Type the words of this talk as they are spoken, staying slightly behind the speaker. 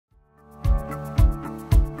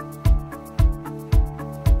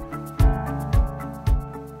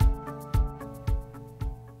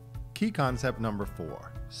Key concept number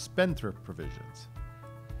 4, Spendthrift Provisions.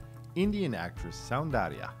 Indian actress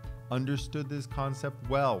Soundarya understood this concept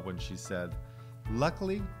well when she said,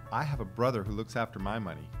 "Luckily, I have a brother who looks after my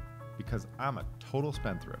money because I'm a total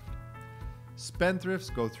spendthrift."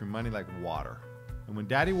 Spendthrifts go through money like water. And when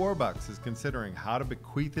Daddy Warbucks is considering how to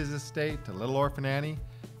bequeath his estate to Little Orphan Annie,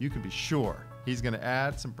 you can be sure he's going to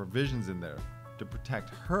add some provisions in there to protect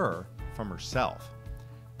her from herself.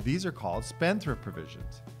 These are called Spendthrift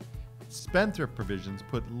Provisions. Spendthrift Provisions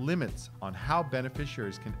put limits on how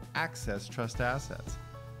beneficiaries can access trust assets.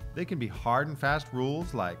 They can be hard and fast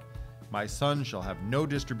rules like, "My son shall have no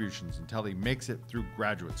distributions until he makes it through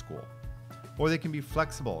graduate school." Or they can be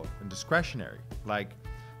flexible and discretionary, like,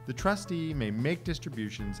 "The trustee may make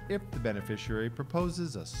distributions if the beneficiary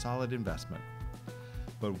proposes a solid investment."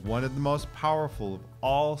 But one of the most powerful of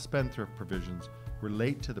all spendthrift provisions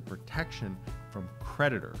relate to the protection from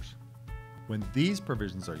creditors. When these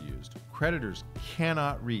provisions are used, creditors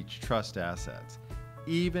cannot reach trust assets,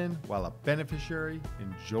 even while a beneficiary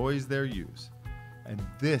enjoys their use. And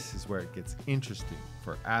this is where it gets interesting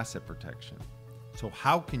for asset protection. So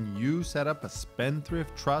how can you set up a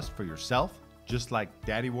spendthrift trust for yourself, just like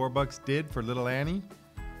Daddy Warbucks did for little Annie?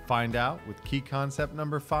 Find out with key concept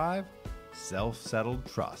number 5, self-settled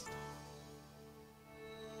trust.